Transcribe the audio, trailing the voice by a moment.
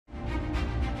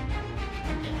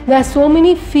There are so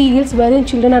many fields wherein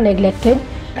children are neglected,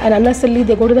 and unnecessarily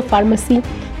they go to the pharmacy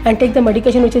and take the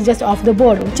medication which is just off the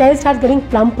board. The child starts getting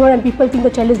plumper and people think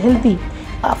the child is healthy.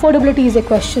 Affordability is a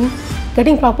question.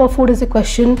 Getting proper food is a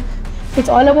question. It's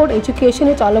all about education.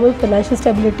 It's all about financial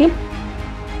stability.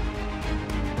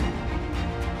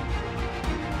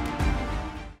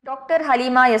 Dr.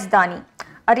 Haleema Yazdani,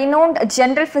 a renowned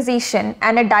general physician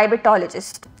and a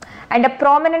diabetologist, and a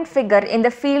prominent figure in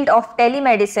the field of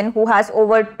telemedicine who has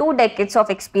over 2 decades of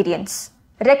experience.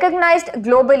 Recognized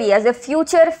globally as the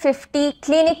future 50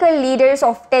 clinical leaders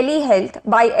of telehealth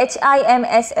by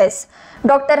HIMSS,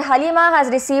 Dr. Haleema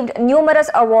has received numerous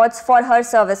awards for her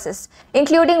services,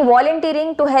 including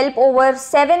volunteering to help over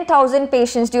 7,000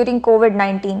 patients during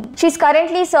COVID-19. She is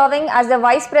currently serving as the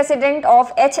Vice President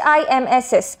of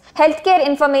HIMSS, Healthcare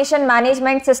Information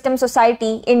Management System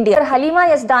Society, India. Dr. Haleema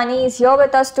Yazdani is here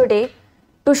with us today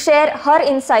to share her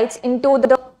insights into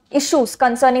the issues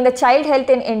concerning the child health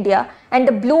in India and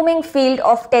the blooming field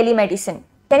of telemedicine.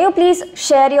 Can you please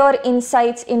share your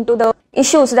insights into the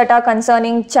issues that are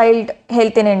concerning child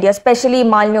health in India, especially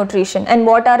malnutrition, and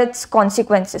what are its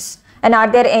consequences? And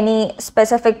are there any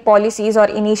specific policies or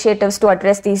initiatives to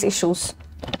address these issues?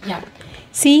 Yeah.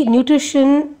 See,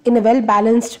 nutrition in a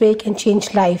well-balanced way can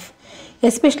change life,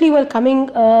 especially when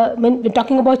we're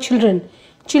talking about children.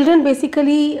 Children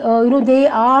basically, they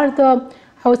are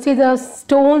the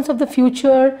stones of the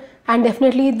future, and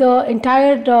definitely the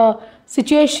entire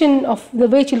situation of the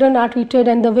way children are treated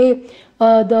and the way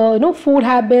food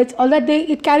habits, all that,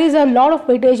 it carries a lot of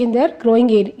weightage in their growing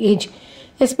age,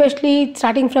 especially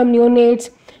starting from neonates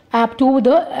up to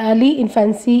the early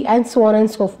infancy and so on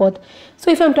and so forth. So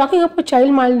if I'm talking about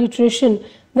child malnutrition,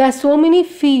 there are so many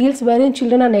fields wherein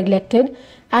children are neglected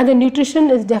and the nutrition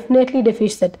is definitely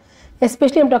deficient.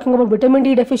 Especially I'm talking about vitamin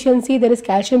D deficiency, there is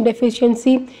calcium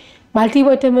deficiency,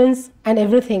 multivitamins and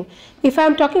everything. If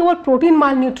I'm talking about protein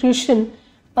malnutrition,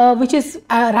 which is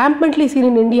rampantly seen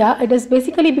in India, it is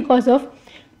basically because of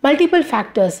multiple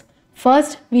factors.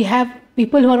 First, we have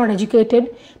people who are not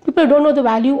educated, people who don't know the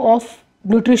value of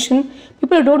nutrition,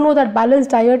 people who don't know that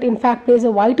balanced diet in fact plays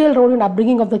a vital role in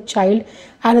upbringing of the child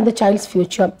and in the child's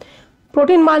future.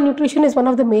 Protein malnutrition is one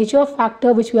of the major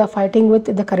factors which we are fighting with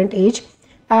in the current age.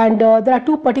 And there are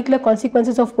 2 particular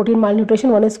consequences of protein malnutrition.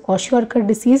 One is kwashiorkor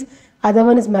disease, other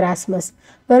one is marasmus,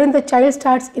 wherein the child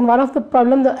starts, in one of the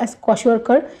problems as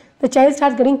kwashiorkor, the child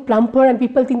starts getting plumper and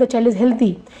people think the child is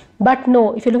healthy. But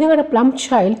no, if you're looking at a plump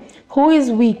child who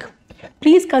is weak,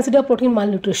 please consider protein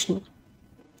malnutrition.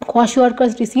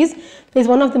 Kwashiorkor disease is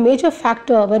one of the major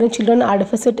factors wherein children are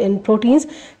deficit in proteins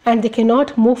and they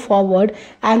cannot move forward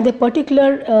and the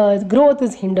particular growth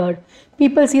is hindered.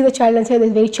 People see the child and say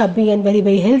they're very chubby and very,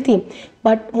 very healthy,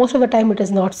 but most of the time it is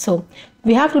not so.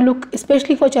 We have to look,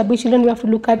 especially for chubby children, we have to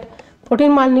look at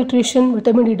protein malnutrition,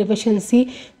 vitamin D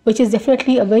deficiency, which is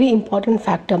definitely a very important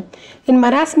factor. In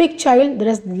marasmic child, there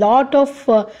is a lot of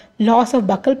loss of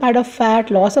buccal pad of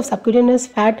fat, loss of subcutaneous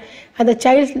fat, and the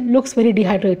child looks very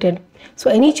dehydrated.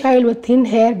 So any child with thin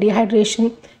hair,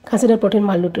 dehydration, consider protein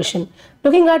malnutrition.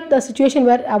 Looking at the situation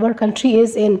where our country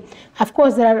is in, of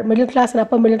course there are middle class and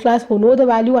upper middle class who know the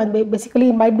value and they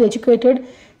basically might be educated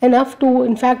enough to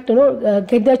in fact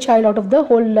get their child out of the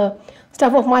whole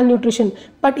stuff of malnutrition.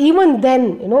 But even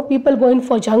then, people go in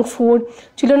for junk food.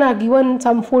 Children are given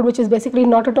some food which is basically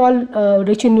not at all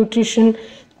rich in nutrition.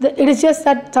 It is just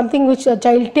that something which a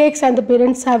child takes and the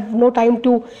parents have no time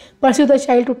to pursue the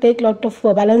child to take a lot of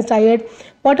balanced diet.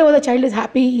 Whatever the child is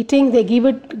happy eating, they give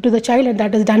it to the child and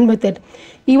that is done with it.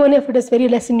 Even if it is very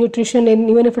less in nutrition and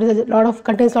even if it is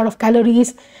contains a lot of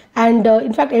calories and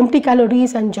in fact empty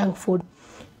calories and junk food.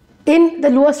 In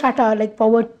the lower strata like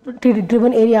poverty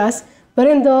driven areas,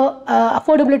 wherein the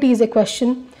affordability is a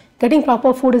question, getting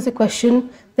proper food is a question,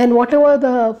 then whatever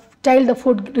the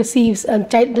food receives and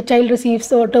the child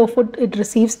receives or whatever food it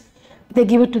receives, they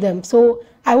give it to them. So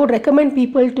I would recommend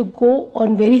people to go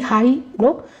on very high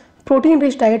protein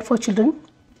rich diet for children.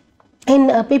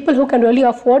 And people who can really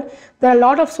afford, there are a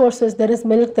lot of sources. There is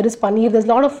milk, there is paneer, there's a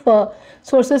lot of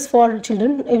sources for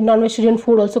children. Non-vegetarian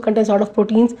food also contains a lot of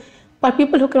proteins. But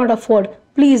people who cannot afford,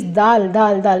 please dal,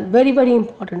 very, very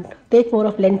important. Take more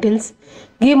of lentils,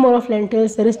 give more of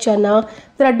lentils, there is chana.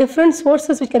 There are different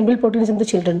sources which can build proteins in the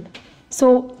children.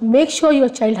 So make sure your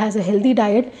child has a healthy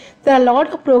diet. There are a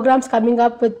lot of programs coming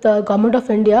up with the Government of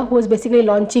India who is basically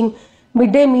launching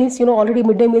midday meals. Already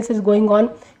midday meals is going on,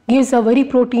 gives a very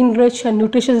protein rich and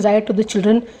nutritious diet to the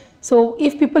children. So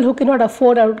if people who cannot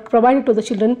afford or provide it to the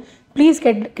children, please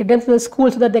get them to the school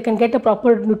so that they can get a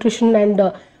proper nutrition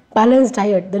and balanced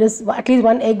diet. There is at least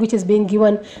one egg which is being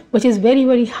given, which is very,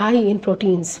 very high in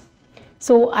proteins.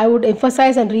 So I would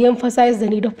emphasize and re-emphasize the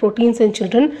need of proteins in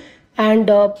children,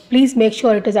 and please make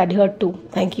sure it is adhered to.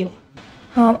 Thank you.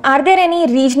 Are there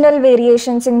any regional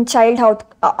variations in child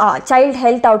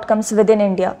health outcomes within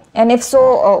India? And if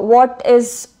so, what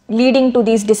is leading to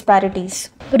these disparities?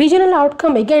 Regional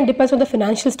outcome again depends on the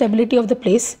financial stability of the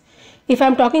place. If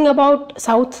I'm talking about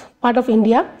south part of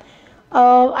India,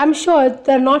 I'm sure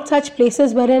there are not such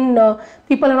places wherein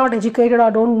people are not educated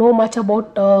or don't know much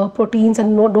about proteins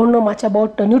and don't know much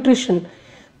about nutrition.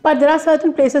 But there are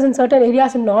certain places in certain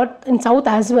areas in north and south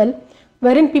as well,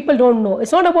 wherein people don't know.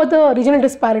 It's not about the regional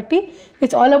disparity.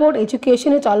 It's all about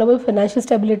education. It's all about financial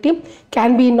stability.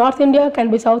 Can be North India,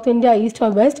 can be South India, East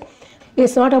or West.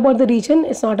 It's not about the region.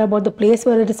 It's not about the place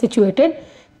where it is situated.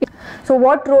 So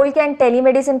what role can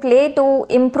telemedicine play to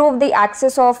improve the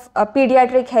access of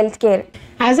pediatric health care?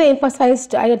 As I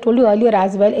emphasized, I told you earlier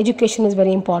as well, education is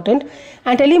very important,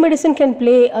 and telemedicine can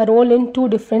play a role in two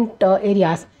different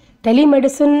areas.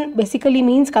 Telemedicine basically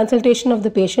means consultation of the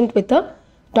patient with a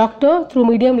doctor through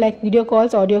medium like video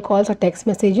calls, audio calls or text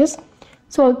messages.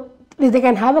 So they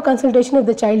can have a consultation if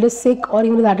the child is sick or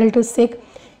even the adult is sick,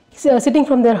 sitting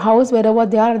from their house wherever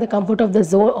they are in the comfort of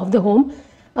the home.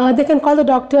 They can call the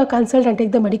doctor, consult and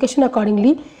take the medication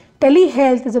accordingly.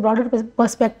 Telehealth is a broader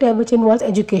perspective which involves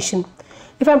education.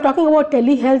 If I'm talking about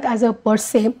telehealth as a per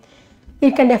se,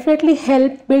 it can definitely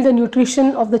help build the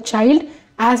nutrition of the child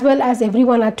as well as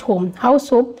everyone at home. How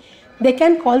so? They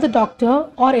can call the doctor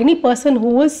or any person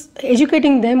who is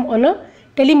educating them on a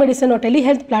telemedicine or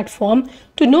telehealth platform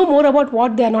to know more about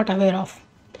what they are not aware of.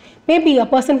 Maybe a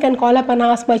person can call up and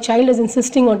ask, my child is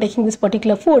insisting on taking this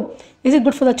particular food. Is it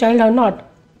good for the child or not?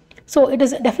 So it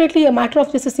is definitely a matter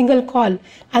of just a single call,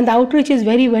 and the outreach is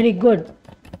very, very good.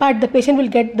 But the patient will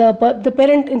get, the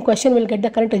parent in question will get the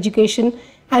correct education,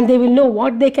 and they will know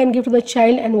what they can give to the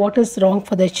child and what is wrong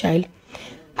for their child.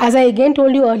 As I again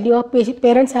told you earlier,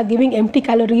 parents are giving empty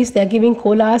calories, they are giving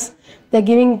colas, they are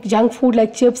giving junk food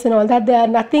like chips and all that. They are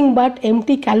nothing but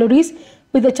empty calories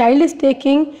which the child is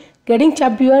taking, getting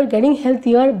chubbier, getting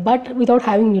healthier, but without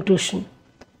having nutrition.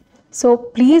 So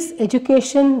please,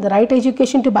 education, the right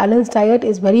education to balanced diet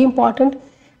is very important.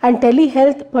 And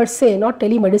telehealth per se, not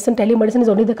telemedicine, telemedicine is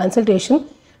only the consultation.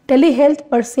 Telehealth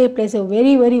per se plays a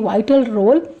very, very vital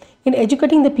role in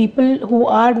educating the people who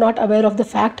are not aware of the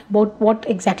fact about what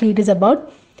exactly it is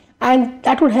about. And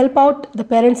that would help out the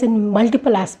parents in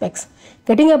multiple aspects.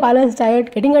 Getting a balanced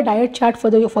diet, getting a diet chart for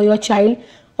your child,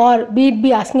 or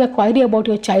be asking a query about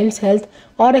your child's health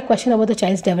or a question about the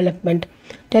child's development.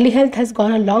 Telehealth has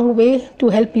gone a long way to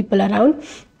help people around.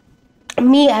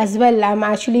 Me as well, I'm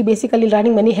actually basically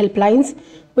running many helplines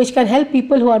which can help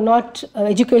people who are not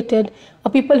educated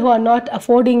or people who are not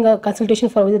affording a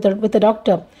consultation with a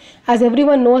doctor. As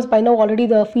everyone knows by now already,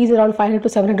 the fees is around 500 to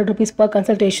 700 rupees per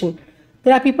consultation.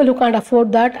 There are people who can't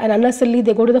afford that, and unnecessarily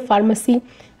they go to the pharmacy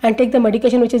and take the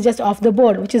medication which is just off the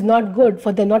board, which is not good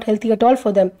for them, not healthy at all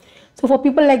for them. So for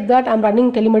people like that, I'm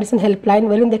running telemedicine helpline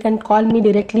wherein they can call me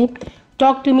directly,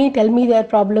 talk to me, tell me their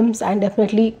problems, and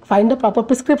definitely find the proper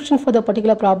prescription for the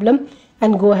particular problem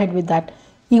and go ahead with that.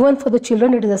 Even for the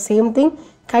children, it is the same thing.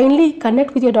 Kindly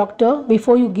connect with your doctor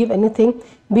before you give anything,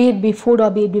 be it be food or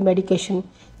be it be medication.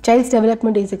 Child's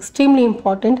development is extremely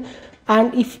important.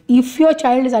 And if your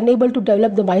child is unable to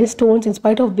develop the milestones in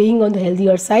spite of being on the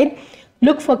healthier side,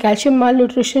 look for calcium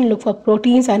malnutrition, look for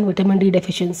proteins and vitamin D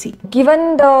deficiency.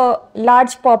 Given the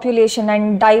large population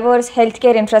and diverse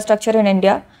healthcare infrastructure in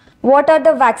India, what are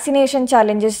the vaccination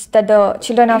challenges that the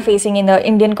children are facing in the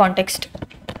Indian context?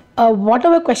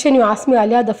 Whatever question you asked me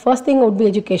earlier, the first thing would be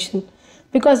education.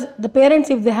 Because the parents,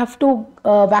 if they have to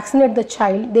vaccinate the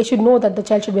child, they should know that the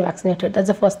child should be vaccinated. That's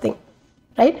the first thing,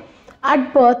 right?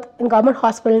 At birth, in government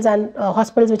hospitals and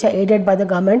hospitals which are aided by the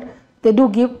government, they do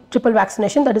give triple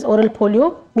vaccination, that is oral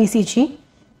polio, BCG,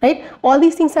 right? All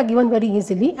these things are given very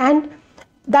easily, and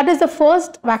that is the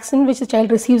first vaccine which the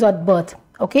child receives at birth,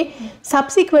 okay?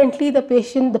 Subsequently, the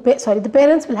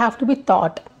parents will have to be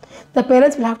taught. The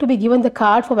parents will have to be given the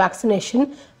card for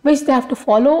vaccination, which they have to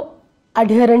follow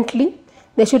adherently.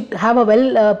 They should have a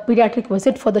pediatric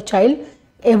visit for the child.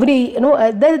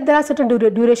 There are certain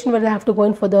duration where they have to go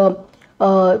in for the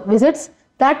visits.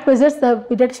 That visits, the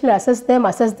pediatrician will assess them,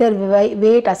 assess their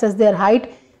weight, assess their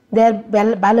height, their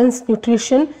balanced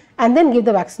nutrition, and then give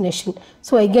the vaccination.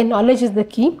 So again, knowledge is the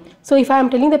key. So if I am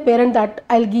telling the parent that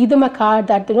I'll give them a card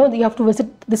that you have to visit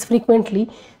this frequently,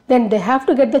 then they have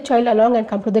to get the child along and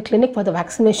come to the clinic for the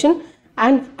vaccination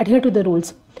and adhere to the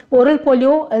rules. Oral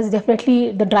polio is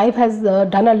definitely, the drive has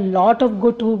done a lot of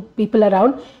good to people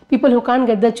around. People who can't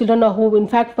get their children or who in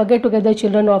fact forget to get their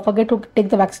children or forget to take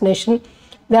the vaccination.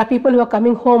 There are people who are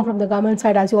coming home from the government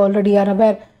side, as you already are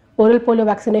aware. Oral polio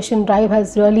vaccination drive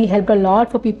has really helped a lot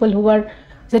for people who are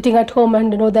sitting at home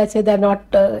and they say they're not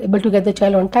able to get the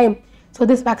child on time. So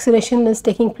this vaccination is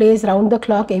taking place round the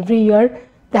clock every year.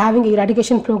 They're having an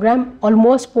eradication program.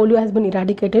 Almost polio has been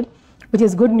eradicated, which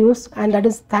is good news, and that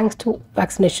is thanks to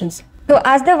vaccinations. So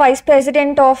as the Vice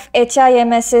President of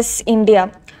HIMSS India,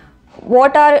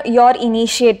 what are your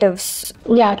initiatives?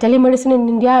 Yeah, telemedicine in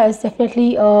India is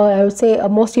definitely, I would say, a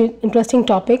most interesting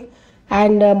topic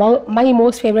and my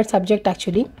most favorite subject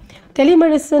actually.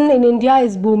 Telemedicine in India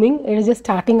is booming. It is just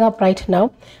starting up right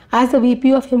now. As the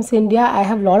VP of HIMSS India, I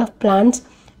have a lot of plans.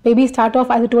 Maybe start off,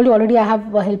 as I told you already, I have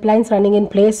helplines running in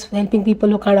place, helping people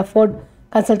who can't afford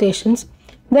consultations.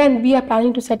 Then we are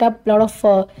planning to set up a lot of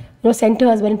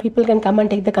centers where people can come and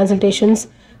take the consultations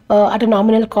at a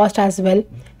nominal cost as well,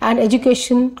 and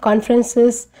education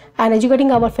conferences and educating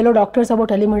our fellow doctors about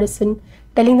telemedicine,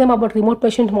 telling them about remote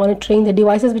patient monitoring, the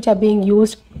devices which are being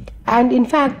used, and in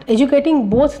fact educating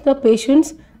both the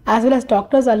patients as well as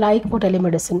doctors alike for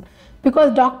telemedicine.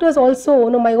 Because doctors also,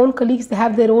 my own colleagues, they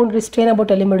have their own restraint about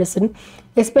telemedicine,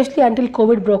 especially until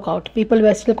COVID broke out. People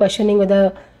were still questioning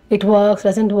whether it works,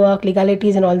 doesn't work,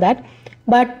 legalities and all that.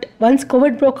 But once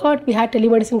COVID broke out, we had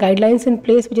telemedicine guidelines in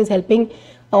place, which is helping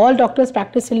all doctors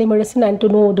practice telemedicine and to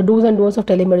know the do's and don'ts of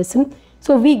telemedicine.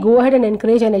 So we go ahead and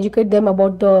encourage and educate them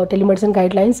about the telemedicine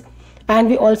guidelines, and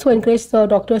we also encourage the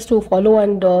doctors to follow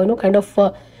and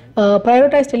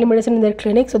prioritize telemedicine in their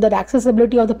clinic so that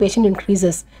accessibility of the patient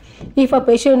increases. If a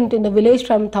patient in the village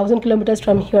from 1,000 kilometers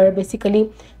from here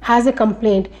basically has a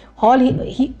complaint,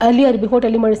 he earlier before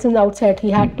telemedicine outside,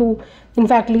 he had to in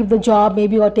fact leave the job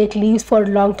maybe or take leaves for a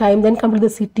long time, then come to the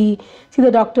city, see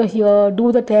the doctor here,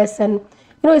 do the tests, and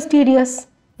it's tedious,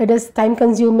 it is time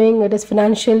consuming, it is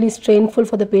financially strainful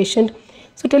for the patient.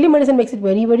 So telemedicine makes it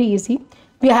very, very easy.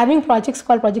 We are having projects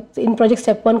called Project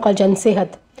Step 1 called Jan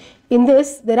Sehat. In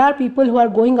this, there are people who are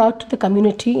going out to the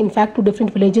community, in fact to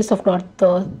different villages of North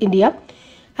India,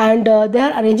 and they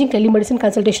are arranging telemedicine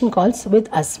consultation calls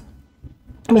with us.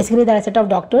 Basically, there are a set of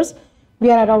doctors.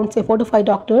 We are around say 4 to 5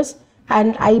 doctors,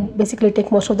 and I basically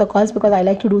take most of the calls because I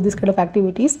like to do this kind of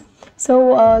activities.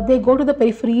 So they go to the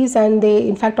peripheries and they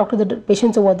in fact talk to the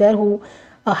patients over there who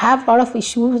have a lot of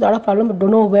issues, a lot of problems, but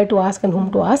don't know where to ask and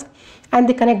whom to ask, and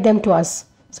they connect them to us.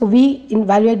 So we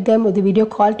evaluate them with the video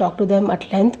call, talk to them at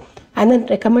length, and then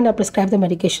recommend or prescribe the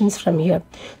medications from here.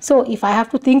 So if I have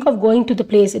to think of going to the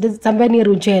place, it is somewhere near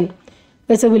Ujjain.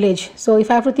 It's a village. So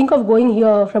if I have to think of going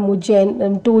here from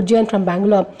Ujjain to Ujjain from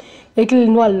Bangalore, it will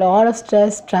involve a lot of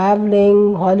stress,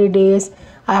 traveling, holidays.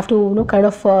 I have to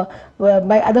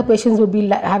my other patients would be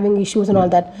having issues and all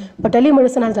that. But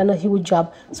telemedicine has done a huge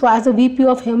job. So as a VP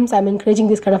of HIMSS, I'm encouraging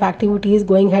these kind of activities,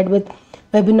 going ahead with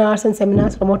webinars and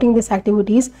seminars, promoting these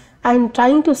activities, and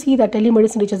trying to see that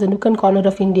telemedicine reaches the nook and corner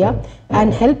of India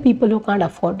and help people who can't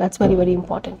afford. That's very, very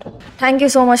important. Thank you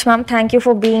so much, ma'am. Thank you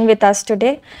for being with us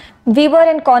today. We were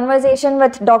in conversation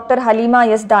with Dr. Haleema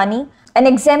Yazdani, an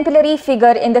exemplary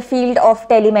figure in the field of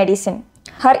telemedicine.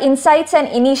 Her insights and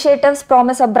initiatives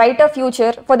promise a brighter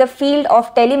future for the field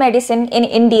of telemedicine in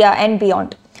India and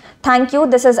beyond. Thank you.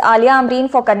 This is Alia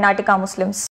Amreen for Karnataka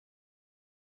Muslims.